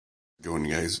Going,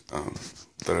 guys.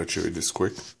 Thought I'd show you this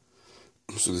quick.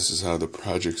 So this is how the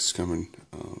project's coming.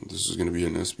 This is going to be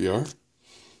an SBR.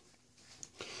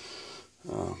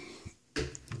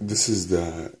 This is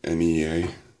the NEA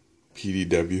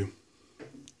PDW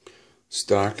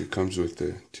stock. It comes with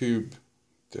the tube,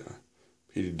 the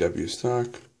PDW stock.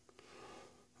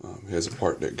 It has a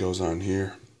part that goes on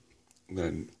here,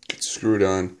 then gets screwed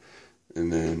on,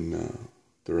 and then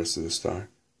the rest of the stock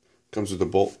comes with a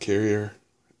bolt carrier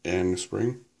and a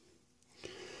spring.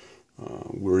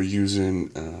 We're using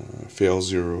fail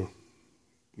zero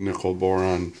nickel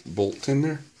boron bolt in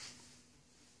there.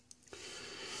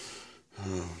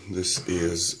 This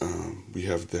is, we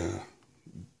have the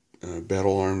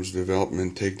Battle Arms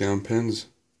Development takedown pins,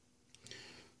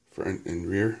 front and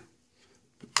rear.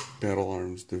 Battle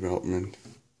Arms Development,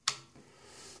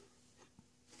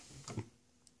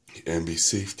 MB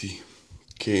Safety,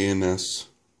 KNS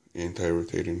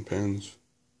anti-rotating pins,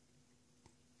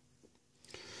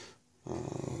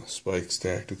 Spikes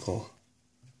Tactical,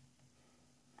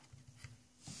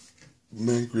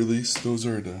 mag release. Those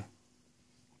are the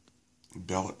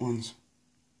bellet ones.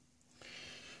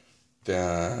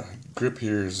 The grip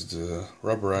here is the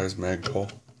rubberized mag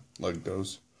pull, like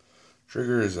those.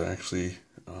 Trigger is actually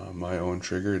my own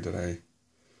trigger that I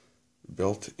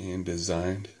built and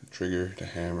designed. Trigger to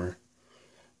hammer.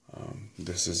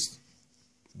 This is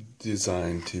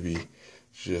designed to be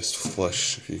just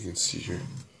flush, if you can see here,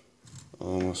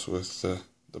 almost with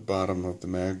the bottom of the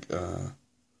mag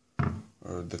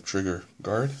or the trigger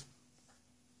guard,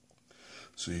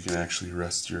 so you can actually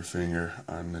rest your finger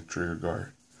on the trigger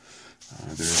guard.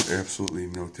 There's absolutely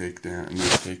no take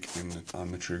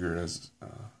on the trigger as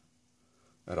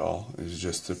at all. It's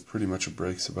just pretty much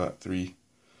breaks about 3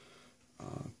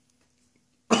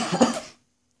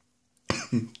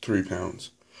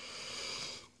 pounds.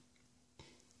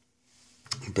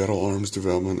 Battle Arms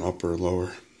Development upper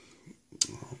lower,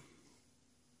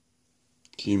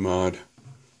 key mod,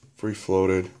 free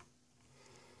floated,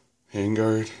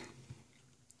 handguard.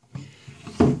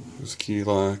 There's key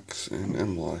locks and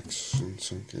M locks in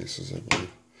some cases, I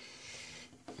believe.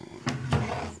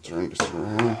 Turn this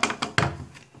around.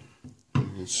 You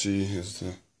can see is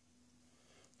the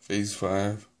phase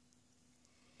 5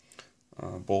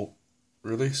 bolt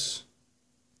release.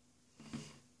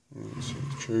 You can see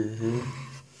the trigger here,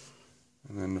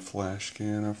 and then the flash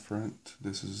can up front.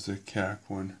 This is the CAC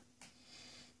one.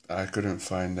 I couldn't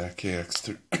find that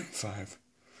KX5.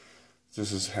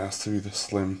 This has to be the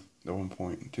slim, the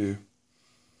 1.2.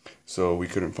 So we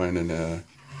couldn't find a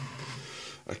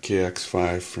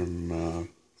KX5 from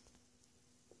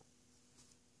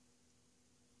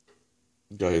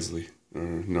Geisley, or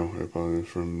no, I apologize,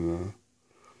 from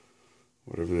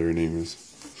whatever their name is.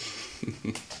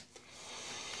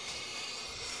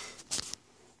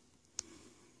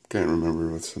 Can't remember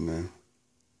what's the name.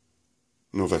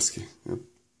 Noveski. Yep.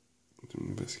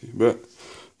 Noveski. But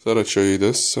thought I'd show you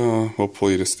this.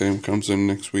 Hopefully the stamp comes in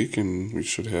next week and we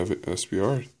should have it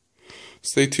SBR.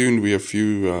 Stay tuned. We have a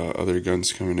few other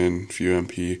guns coming in, a few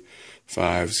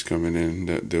MP5s coming in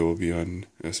that they will be on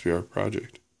SBR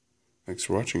project. Thanks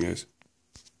for watching, guys.